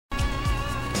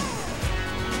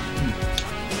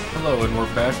Hello, and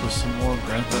we're back with some more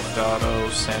Grand Theft Auto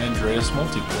San Andreas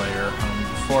multiplayer.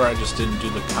 Before I just didn't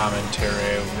do the commentary,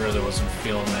 I really wasn't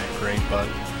feeling that great, but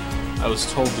I was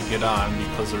told to get on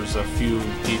because there's a few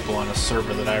people on a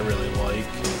server that I really like,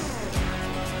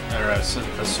 or a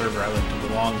server I like to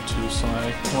belong to, so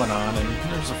I went on, and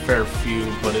there's a fair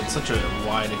few, but it's such a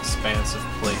wide, expansive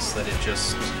place that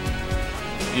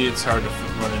it's hard to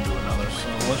run into another, so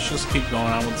let's just keep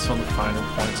going on with some of the finer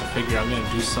points. I figure I'm going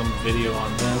to do some video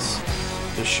on this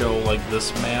to show like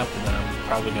this map, and then I'm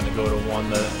probably going to go to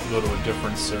go to a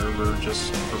different server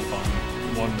just for fun.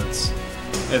 One that's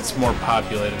more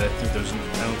populated. I don't think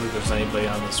there's anybody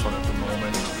on this one at the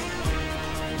moment.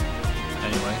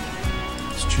 Anyway,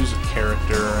 let's choose a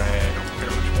character. I don't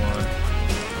care which one.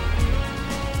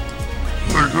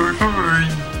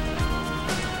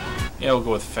 Yeah, we'll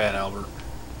go with Fat Albert.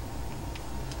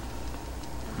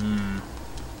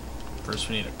 First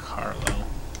we need a car, though.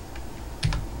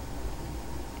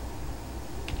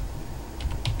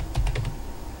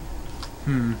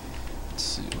 Let's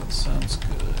see what sounds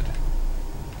good.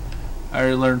 I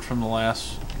already learned from the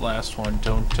last one.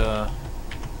 Don't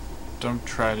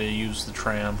try to use the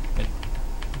tram.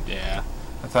 Yeah,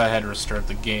 I thought I had to restart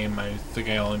the game. I think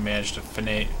I only managed to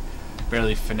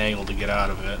barely finagle to get out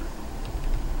of it.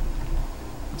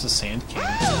 It's a Sand King.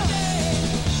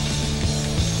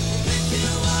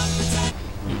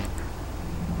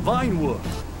 Vinewood.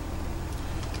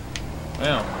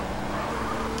 Well.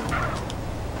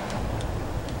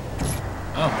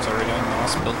 Oh, it's already got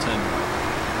NOS built in.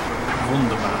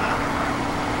 Wunderbar.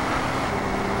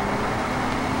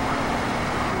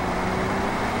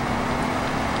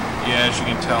 Yeah, as you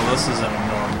can tell, this isn't a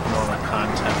normal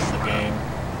content in the game.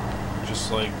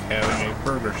 Just like having a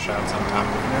burger shots on top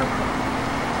of an airport.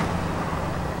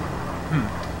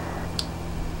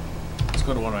 Let's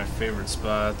go to one of my favorite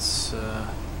spots.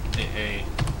 A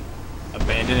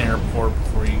abandoned airport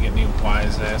before you get any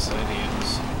wise-ass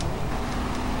ideas.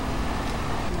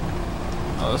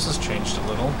 Oh, this has changed a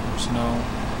little. There's no...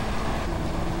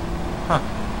 Huh.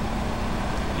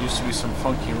 There used to be some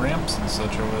funky ramps and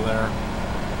such over there.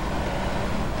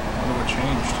 I wonder what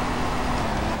changed.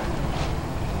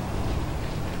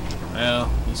 Well,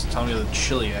 at least tell me the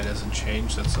Chiliad hasn't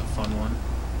changed. That's a fun one.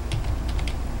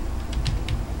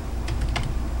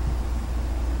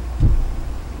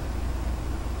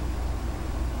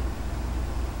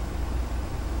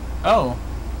 Oh,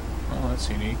 that's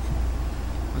unique.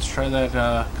 Let's try that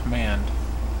command.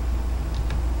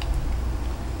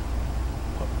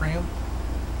 Put ramp?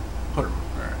 Put it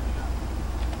there.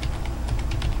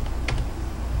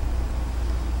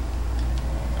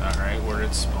 Alright, where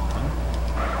did it spawn?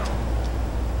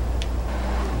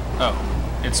 Oh,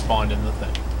 it spawned in the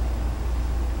thing.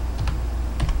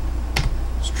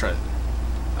 Let's try it.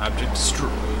 Object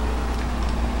destroyed.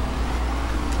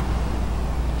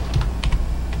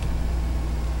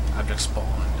 Object spawned.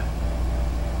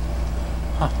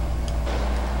 Huh.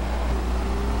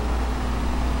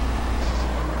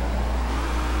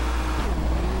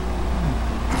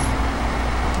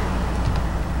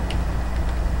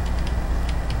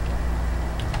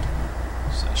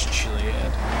 Slash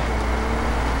Chiliad.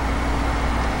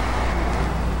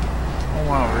 Oh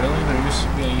wow, really? There used to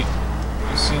be a...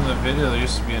 You seen the video? There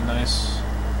used to be a nice...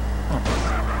 Huh.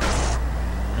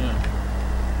 Yeah.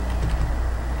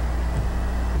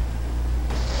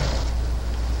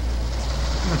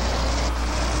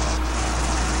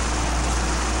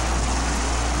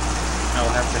 I'll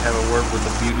have to have a word with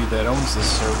the beauty that owns this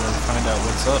server and find out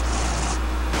what's up.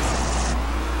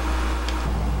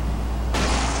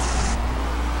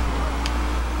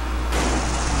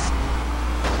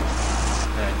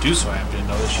 And I do so happen to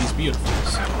know that she's beautiful,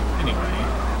 so anyway.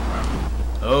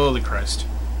 Holy Christ.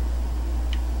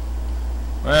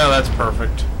 Well, that's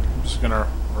perfect. I'm just gonna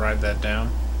ride that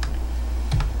down.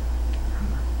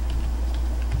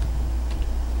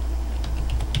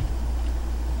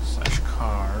 Slash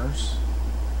cars.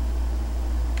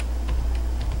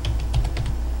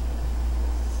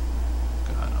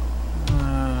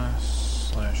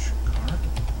 Slash car.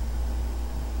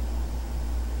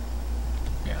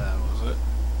 Yeah, that was it.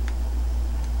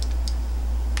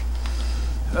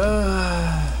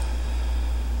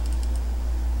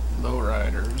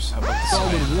 Lowriders. How about this?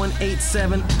 Solid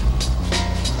 187.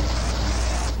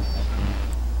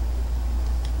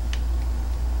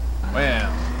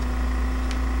 Well,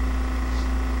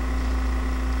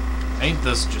 ain't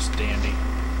this just dandy?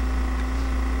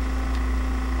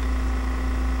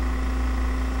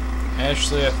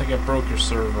 Ashley, I think I broke your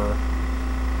server.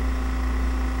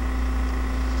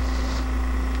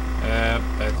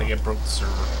 I think I broke the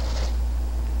server.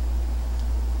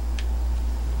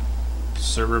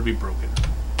 server be broken.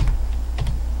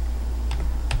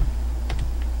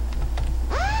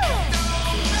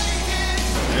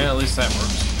 Yeah, at least that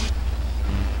works.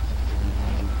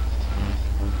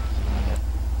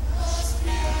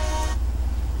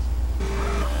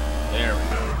 There we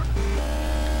go.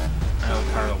 Now the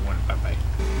car went bye-bye.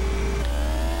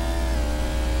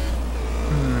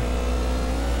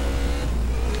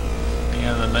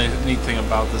 Yeah, the neat thing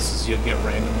about this is you'll get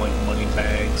random like money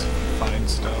bags if you find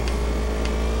stuff.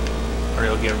 Or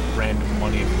you'll get random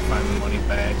money if you find the money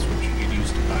bags, which you can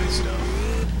use to buy stuff.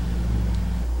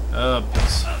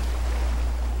 Piss.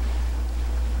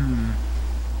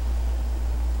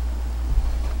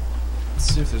 Let's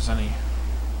see if there's any.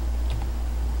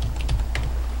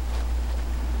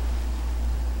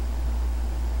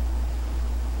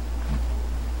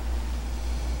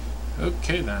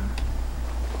 Okay then.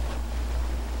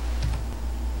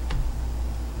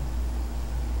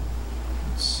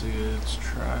 Let's see, let's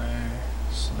try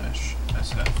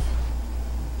 /SF.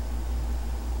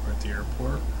 We're at the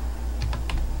airport.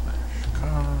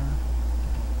 /car.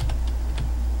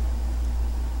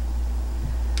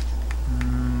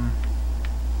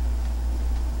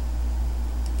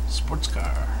 Sports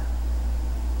car.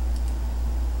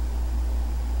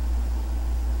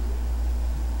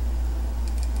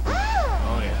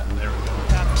 Oh yeah, there we go.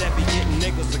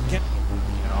 Can't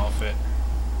all fit.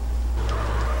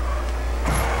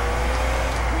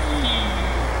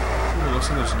 Ooh, looks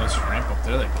like there's a nice ramp up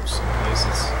there that goes some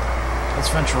places. Let's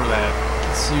venture that.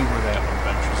 Let's see where that one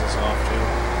ventures us off to.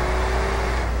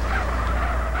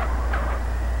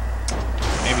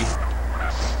 Maybe.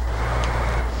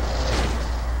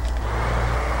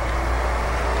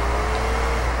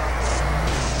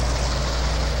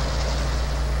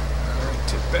 Alright,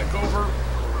 tip back over.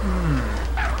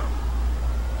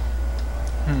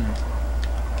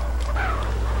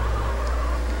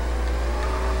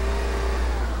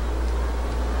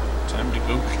 Time to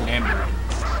go clambering.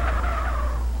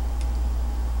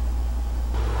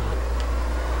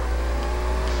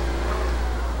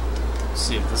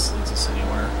 See if this leads us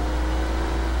anywhere.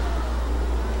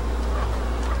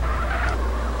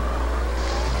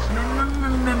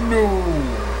 No.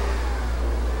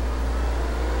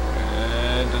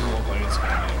 It doesn't look like it's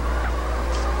going anywhere.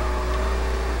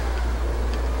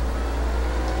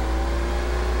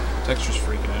 Texture's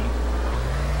freaking out.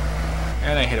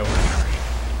 And I hit over the tree.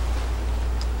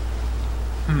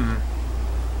 I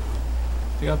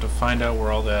think I'll have to find out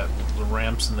where all the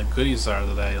ramps and the goodies are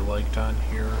that I liked on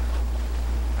here.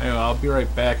 Anyway, I'll be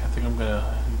right back. I think I'm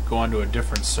gonna go onto a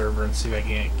different server and see if I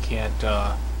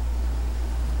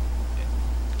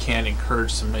can't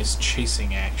encourage some nice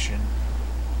chasing action.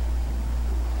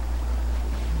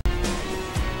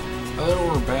 Now that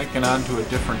we're backing onto a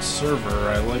different server,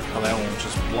 I like how that one was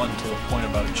just blunt to the point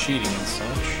about cheating and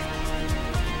such.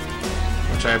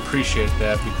 Which I appreciate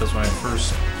that, because when I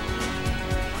first...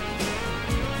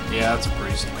 Yeah, that's a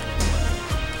priest.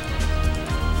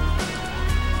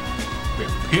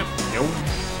 Yep.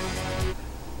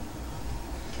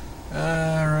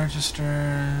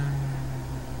 Register.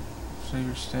 Save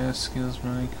your stats, skills,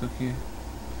 money, cookie.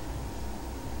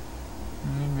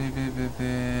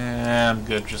 I'm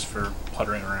good just for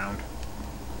puttering around.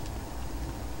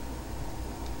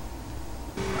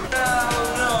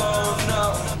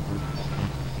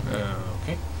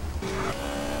 Okay.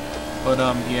 But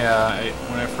yeah,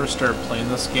 when I first started playing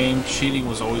this game, cheating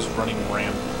was always running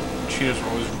rampant. Cheaters were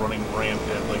always running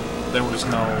rampant. Like there was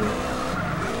no.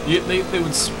 They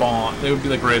would spawn. They would be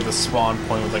like right at the spawn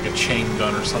point with like a chain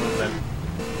gun or something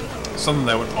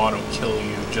that would auto kill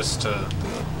you just to.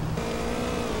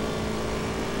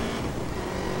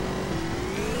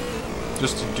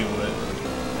 Just to do it,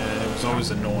 and it was always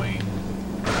annoying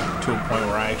to a point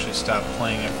where I actually stopped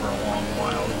playing it for a long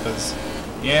while because,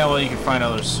 yeah, well, you can find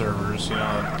other servers, you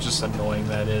know, just annoying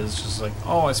that is. Just like,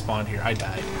 oh, I spawned here, I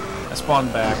died. I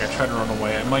spawned back, I tried to run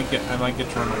away, I might get to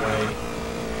run away.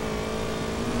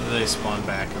 They spawn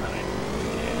back, and then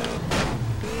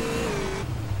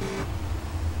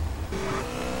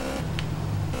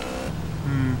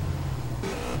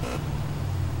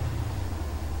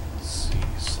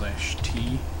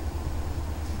 /T.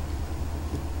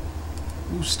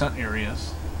 Ooh, stunt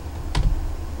areas.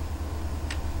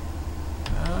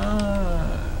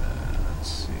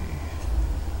 Let's see.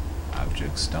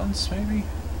 Object stunts, maybe?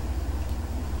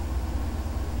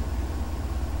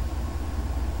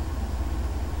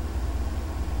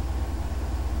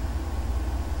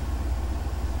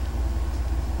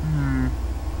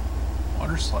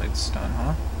 Water slide stun,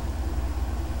 huh?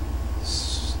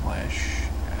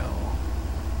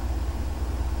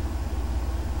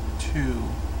 /L2.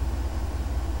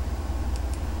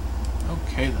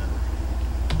 Okay then.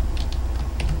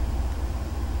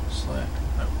 Slap.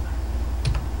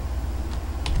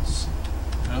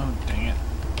 Oh, dang it.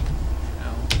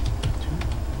 L2.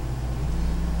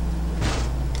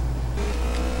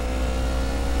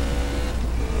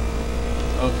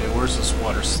 Okay, where's this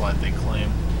water slide they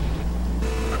claim?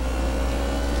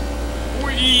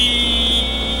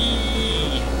 Whee!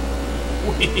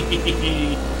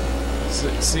 Whee!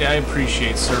 See, I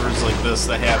appreciate servers like this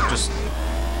that have just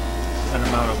an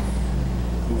amount of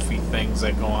goofy things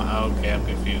that go on. Okay, I'm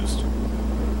confused.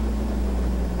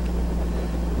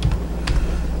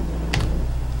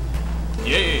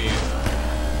 Yay!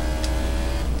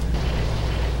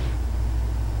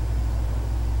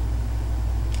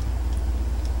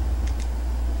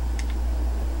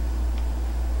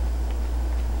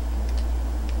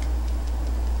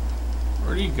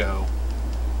 Where'd he go?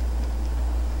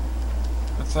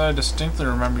 I thought I distinctly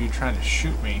remember you trying to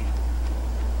shoot me.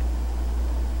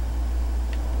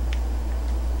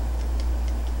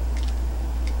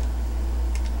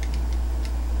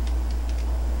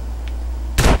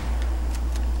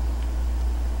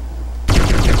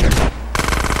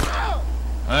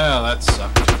 Well, that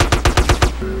sucked. I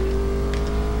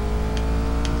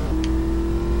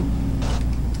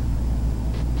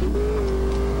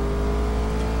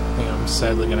think I'm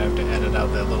sadly gonna have to edit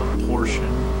out that little portion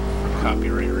for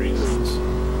copyright reasons.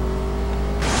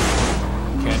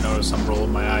 Can't notice I'm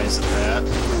rolling my eyes at that,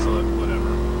 but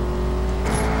whatever.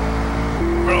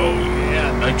 Oh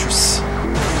yeah, nitrous.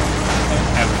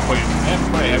 Haven't quite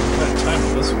had time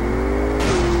with this one.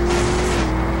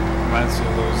 Reminds me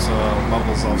of those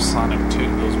levels of Sonic 2,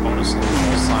 those bonus levels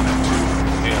of Sonic 2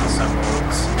 Chaos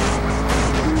Emeralds.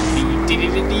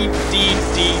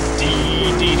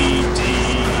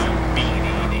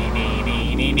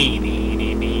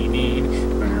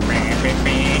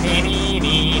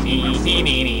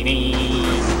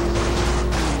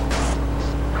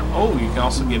 Oh, you can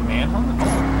also get Manhunt? Oh,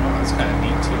 that's kind of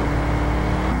neat too.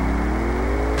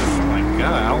 Oh my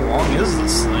god, how long is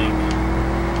this thing?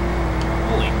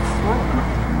 Holy crap.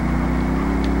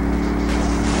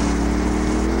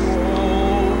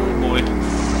 Oh boy.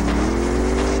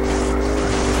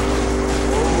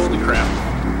 Holy crap.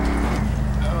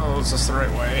 Oh, is this the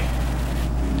right way?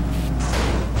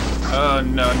 Oh,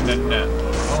 no.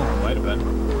 Oh, might have been.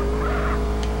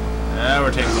 Now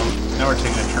we're taking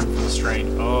a turn for the straight.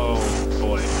 Oh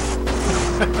boy.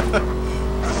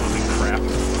 Holy crap.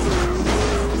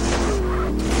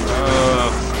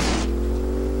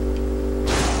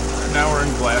 Now we're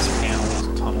in glass panels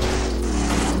tunnel.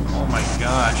 Oh my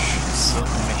gosh, it's so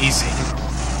amazing.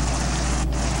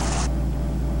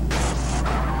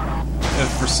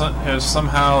 If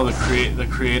somehow the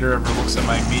creator ever looks at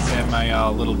my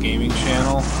little gaming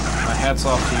channel, my hat's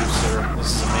off to you, sir.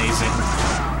 This is amazing.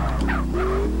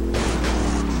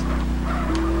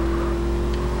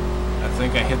 I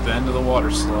think I hit the end of the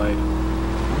water slide.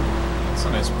 That's a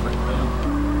nice print though.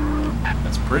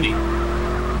 That's pretty.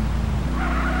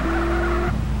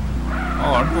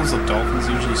 Oh, aren't those the dolphins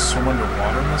usually swim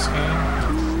underwater in this game?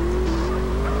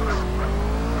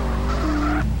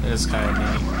 It is kind of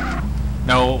neat.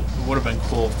 Now, it would have been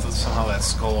cool if somehow that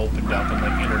skull opened up and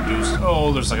like introduced.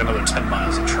 Oh, there's like another 10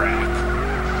 miles of track.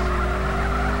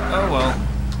 Oh well.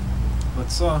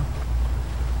 Let's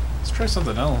try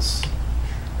something else.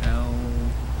 L4.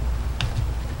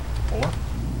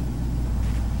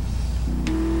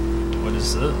 What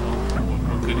is this? Oh,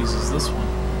 what goodies is this one?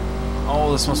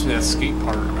 Oh, this must be that skate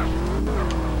park.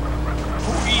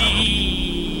 Whee!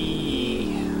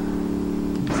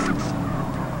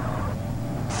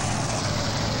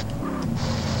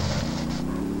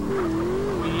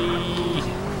 Whee!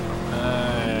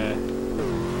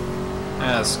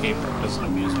 The skate park doesn't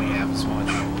amuse me half as much.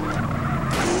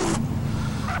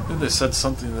 I think they said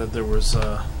something that there was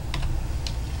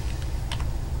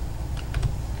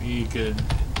you could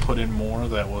put in more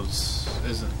that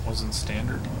wasn't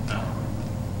standard. No.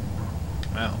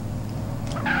 Well,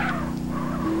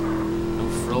 no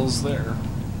frills there.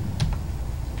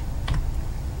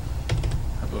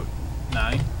 How about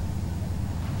 9?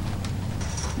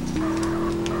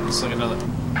 Looks like another.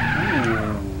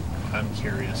 Ooh, I'm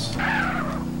curious.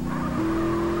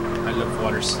 I love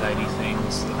water slidey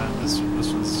things. This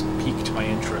one's piqued my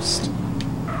interest.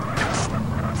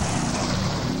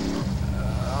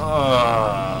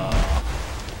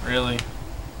 Really?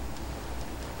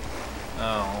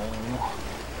 Oh.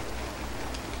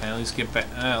 Can I at least get back?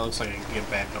 It looks like I can get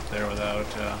back up there without.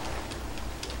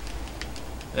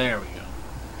 There we go.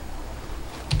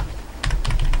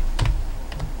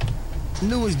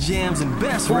 Newest jams and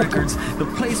best records. The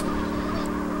place.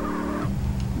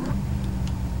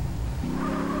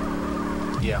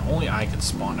 Yeah, only I could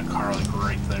spawn a car like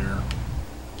right there.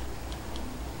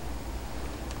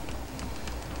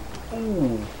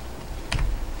 Ooh.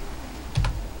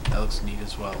 That looks neat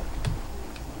as well.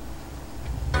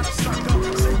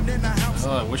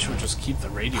 Oh, I wish it would just keep the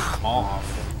radio off.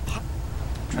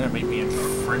 Trying to make me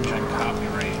infringe on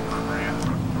copyright crap.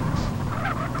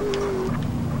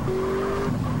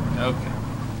 Okay.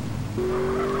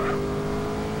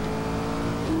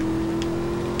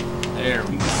 There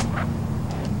we go.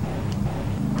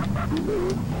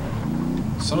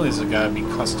 Some of these have got to be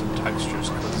custom textures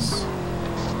because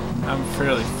I'm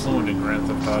fairly fluent in Grand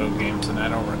Theft Auto games and I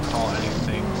don't recall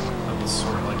anything of the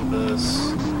sort like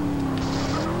this.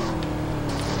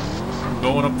 I'm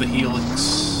going up the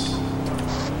helix.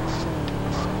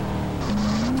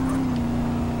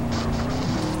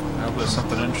 I hope there's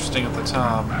something interesting at the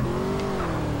top.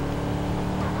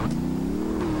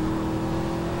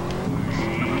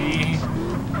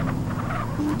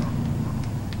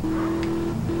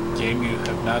 Game, you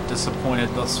have not disappointed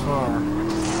thus far.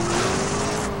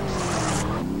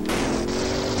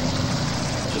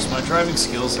 Just my driving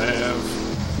skills have.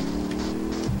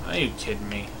 Are you kidding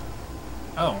me?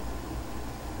 Oh.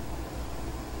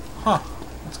 Huh.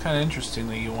 That's kind of interesting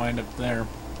that you wind up there.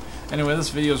 Anyway, this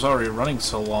video is already running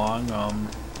so long.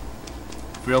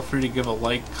 Feel free to give a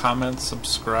like, comment,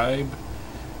 subscribe,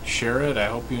 share it. I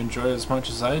hope you enjoyed it as much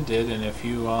as I did. And if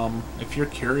you're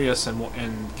curious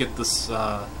and get this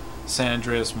San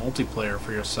Andreas multiplayer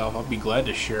for yourself, I'll be glad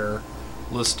to share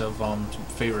a list of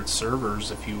favorite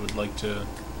servers if you would like to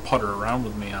putter around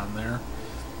with me on there.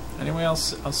 Anyway, I'll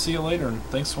see you later, and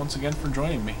thanks once again for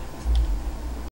joining me.